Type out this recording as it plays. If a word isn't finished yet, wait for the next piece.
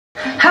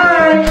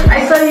hi, I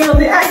saw you on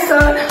the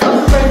ICON.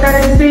 I'm super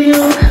excited to see you,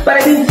 but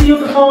I didn't see you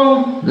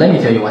perform. Let me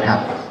tell you what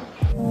happened.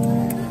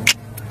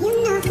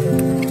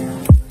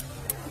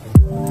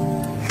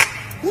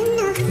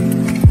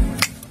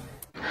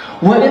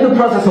 We're in the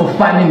process of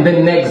finding the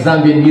next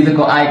Zambian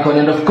musical icon,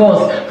 and of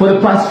course, for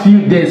the past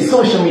few days,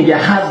 social media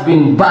has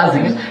been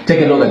buzzing.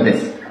 Take a look at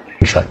this.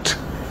 Contract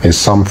is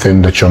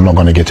something that you're not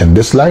going to get in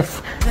this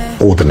life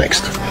or the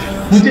next.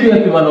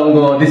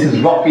 This is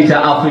Rock Peter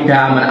Africa.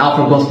 I'm an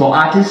Afro gospel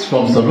artist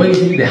from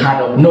Solwezi, the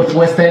heart of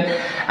Northwestern.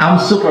 I'm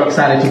super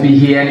excited to be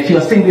here, and if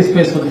you're seeing this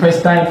place for the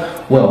first time,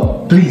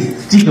 well, please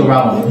stick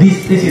around.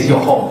 This is your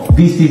home.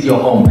 This is your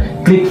home.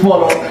 Click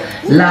follow,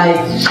 like,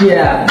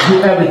 share,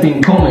 do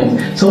everything,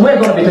 comment. So we're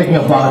going to be talking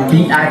about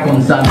the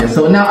ICON ZAMBIA.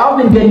 So now I've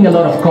been getting a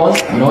lot of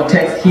calls,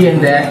 text here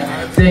and there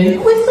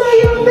saying, we saw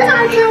you on the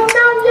ICON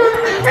ZAMBIA.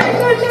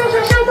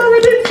 We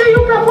didn't see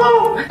you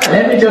perform.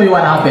 Let me tell you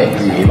what happened.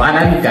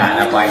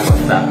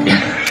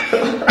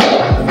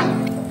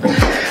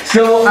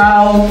 So,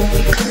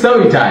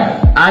 story time.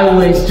 I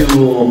went to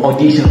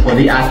audition for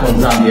the ICON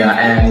ZAMBIA,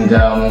 and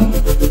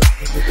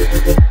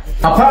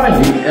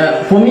apparently,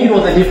 for me it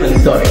was a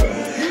different story.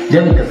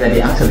 Just because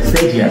they actually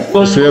stayed here.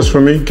 Say yes for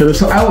me,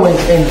 So I went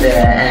in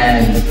there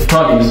and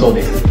probably saw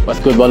this. What's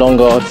good,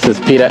 Balongo? This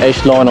is Peter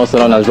Echelon, also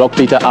known as Rock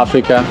Peter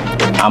Africa.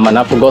 I'm an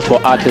Afro gospel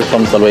artist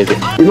from Solwezi.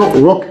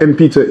 Rock and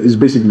Peter is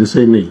basically the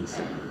same name.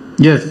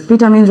 Yes.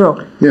 Peter means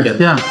rock. Yeah. Yes.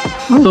 Yeah.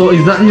 So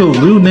is that your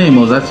real name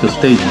or that's your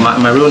stage name?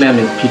 My real name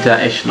is Peter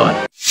Echelon.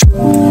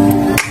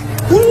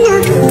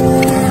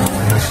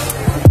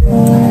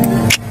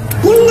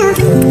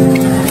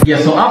 Yeah,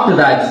 so after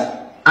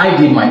that, I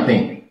did my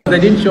thing. They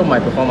didn't show my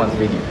performance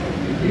video.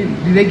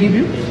 Did they give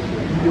you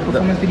your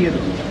performance video?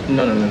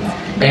 No.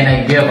 And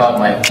I gave out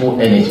my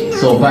full energy.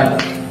 So,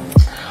 but,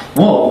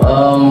 whoa,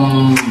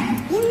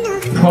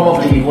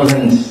 probably it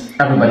wasn't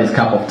everybody's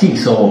cup of tea.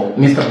 So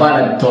Mr.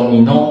 Ballard told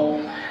me no.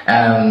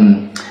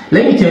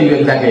 Let me tell you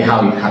exactly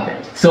how it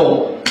happened.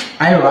 So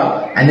I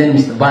rap, and then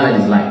Mr. Ballard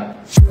is like,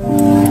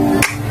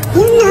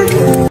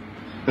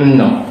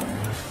 no.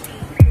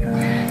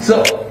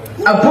 So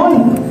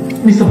upon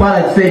Mr.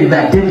 Ballard saying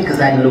that, David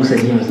Kazadi looks at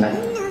him and is like,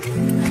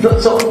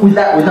 so with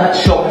that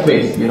shocked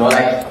face,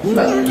 like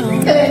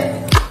eh.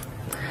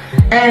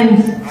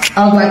 And I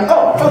was like,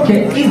 oh,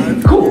 okay,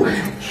 easy, cool.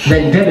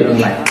 Then David was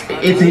like,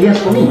 it's a yes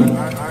for me.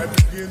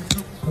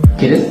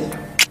 Kiddis?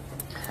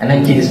 And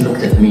then Kiddis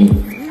looked at me.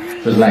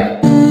 She was like,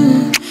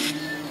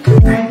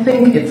 I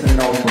think it's a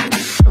no for me.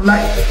 I'm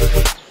like,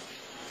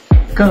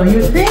 girl,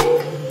 you think?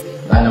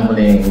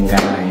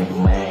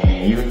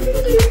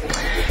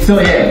 So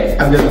yeah,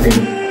 I'm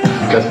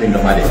just being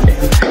dramatic.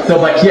 So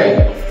but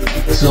yeah,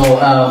 so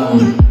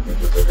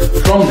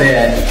from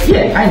there,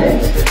 yeah, I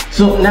left.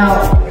 So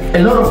now a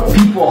lot of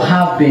people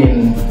have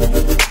been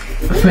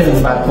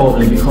feeling bad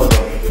probably because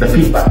of the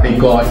feedback they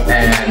got,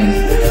 and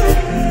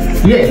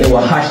yeah, they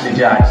were harshly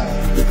judged.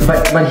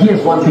 But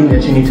here's one thing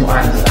that you need to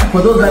understand.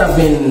 For those that have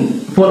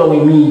been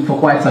following me for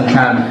quite some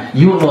time,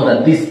 you know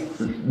that this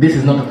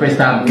is not the first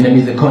time in a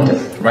music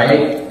contest,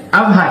 right?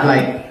 I've had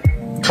like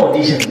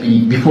auditions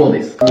before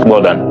this.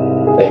 Well done.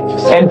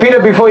 Thanks. And Peter,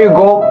 before you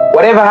go,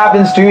 whatever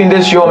happens to you in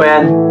this show,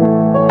 man,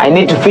 I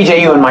need to feature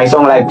you in my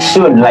song like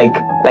soon, like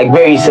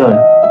very soon.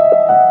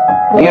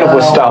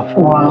 Beautiful stuff.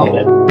 Wow.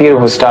 Yeah,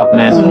 beautiful stuff,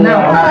 man. So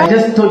now I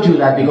just told you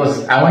that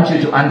because I want you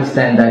to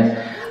understand that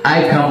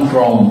I come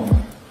from,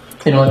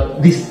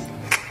 this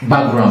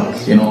background.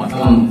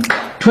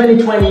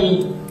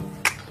 2020,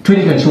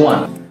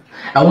 2021,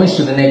 I went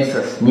to the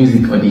Nexus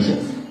music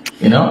auditions.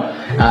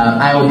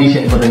 I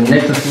auditioned for the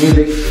Nexus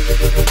music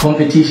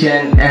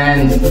competition,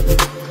 and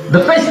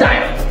the first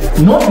time,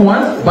 not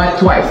once but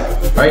twice,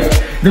 right?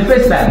 The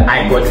first time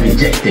I got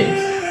rejected.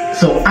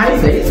 So I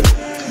played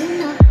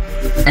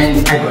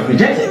and I got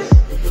rejected.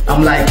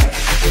 I'm like,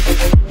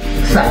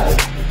 sad,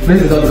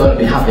 this is not going to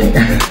be happening.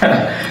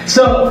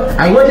 So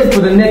I waited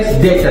for the next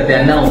date that they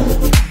announced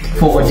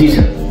for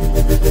audition.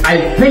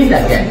 I played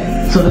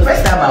again. So the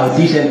first time I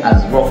auditioned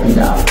as Rock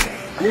Peter.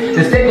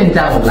 The second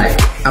time I was like,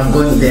 I'm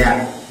going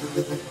there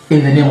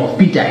in the name of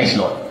Peter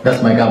Echelon.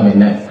 That's my government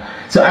name.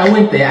 So I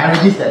went there, I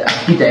registered as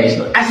Peter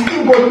Echelon. I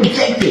still got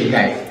rejected,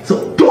 guys.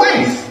 So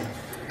twice.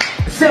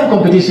 Same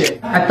competition.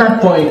 At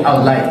that point, I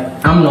was like,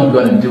 I'm not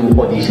going to do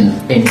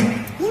auditions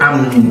anymore.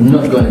 I'm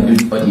not going to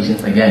do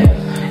auditions again.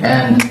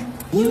 And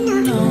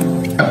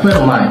a friend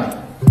of mine,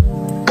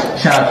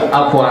 shout out to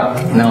Aqua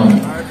Naomi,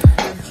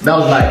 that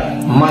was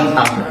like months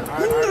after.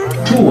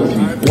 2 or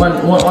 3,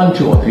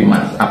 2 or 3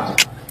 months after.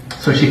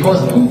 So she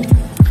calls me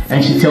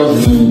and she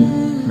tells me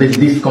there's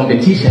this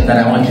competition that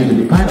I want you to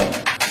be part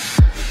of.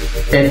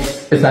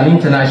 It's an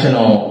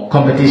international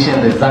competition.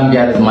 There's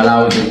Zambia, there's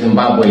Malawi, there's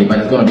Zimbabwe, but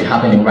it's going to be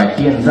happening right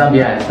here in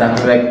Zambia and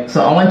stuff like.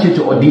 So I want you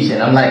to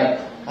audition. I'm like,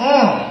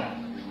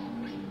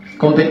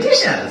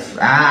 competitions?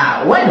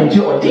 Why don't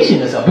you audition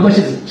yourself? Because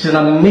she's an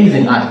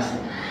amazing artist.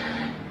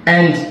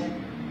 And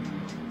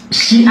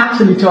she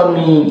actually told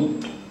me,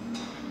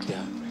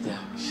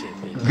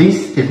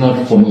 this is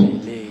not for me.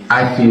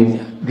 I feel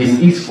this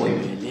is for you.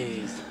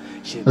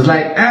 It was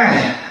like,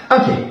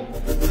 okay.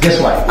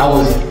 Guess what? I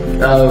was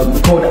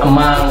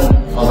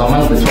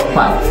among the top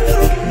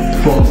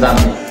 5 from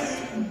Zambia.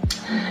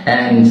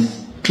 And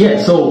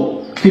yeah,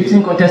 so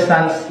 15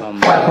 contestants,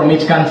 5 from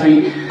each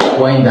country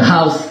were in the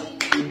house.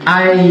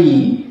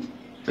 I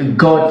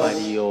got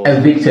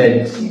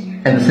evicted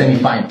in the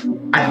semi-final.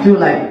 I feel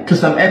like to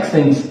some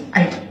extent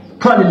I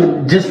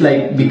probably just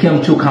like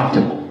became too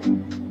comfortable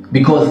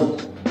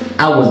because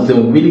I was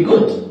doing really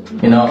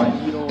good, you know,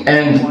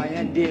 and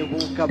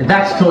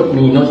that taught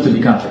me not to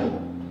be comfortable.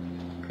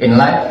 In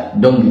life,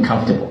 don't be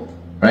comfortable,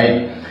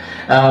 right?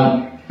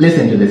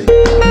 Listen to this.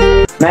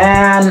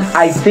 Man,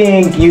 I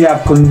think you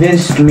have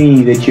convinced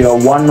me that you're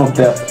one of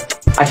the,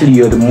 actually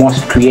you're the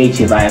most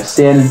creative I have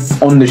seen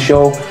on the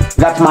show.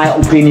 That's my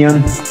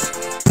opinion.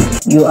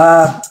 You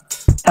are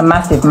a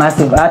massive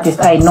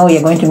artist. I know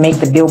you're going to make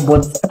the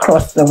billboards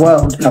across the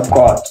world. Of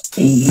course.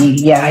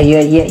 Yeah,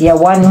 you're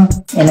 1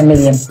 in a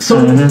million. So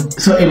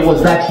it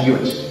was that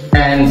huge,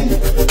 and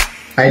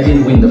I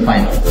didn't win the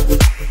final.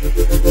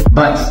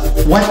 But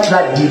what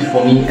that did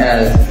for me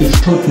is it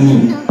taught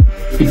me,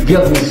 it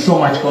gave me so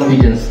much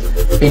confidence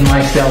in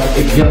myself.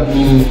 It gave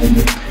me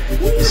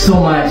so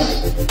much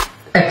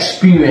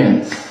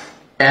experience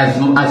as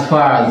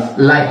far as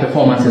live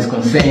performance is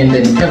concerned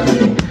and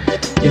everything,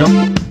 you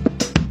know.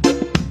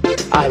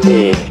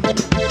 Ale.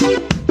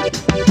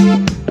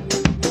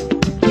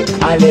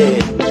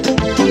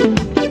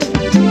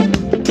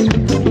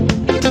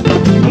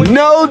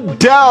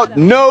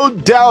 No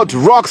doubt,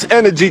 Rock's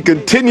energy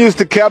continues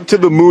to capture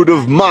the mood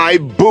of my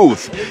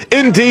booth.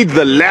 Indeed,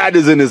 the lad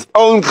is in his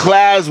own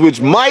class, which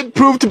might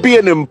prove to be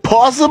an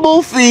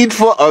impossible feat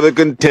for other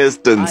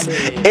contestants.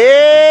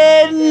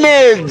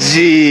 Energy!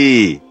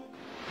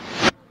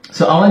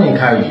 So I want to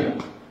encourage you.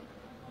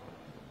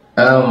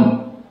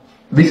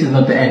 This is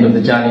not the end of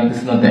the journey. This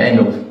is not the end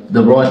of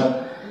the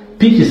road.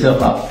 Pick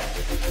yourself up.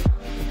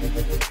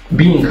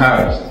 Be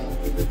encouraged.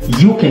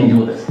 You can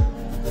do this.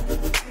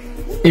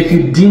 If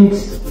you didn't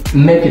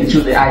make it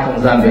through the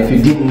ICON ZAMBIA, if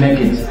you didn't make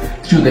it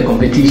through the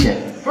competition,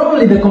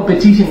 probably the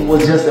competition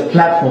was just a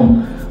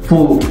platform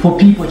for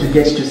people to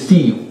get to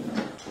see you,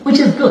 which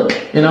is good.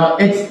 You know,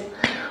 it's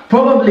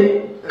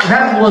probably,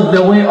 that was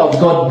the way of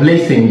God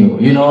blessing you.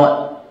 You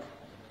know,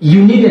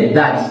 you needed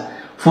that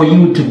for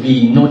you to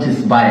be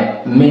noticed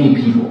by many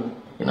people,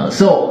 you know.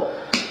 So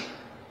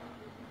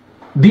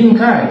be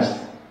encouraged.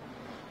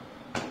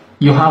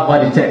 You have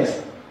what it takes.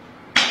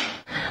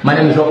 My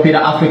name is Rock Peter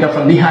Africa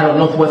from the heart of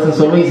Northwestern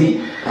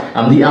Solwezi.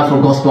 I'm the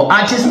Afro Gospel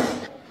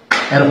artist,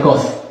 and of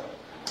course,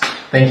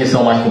 thank you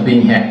so much for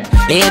being here.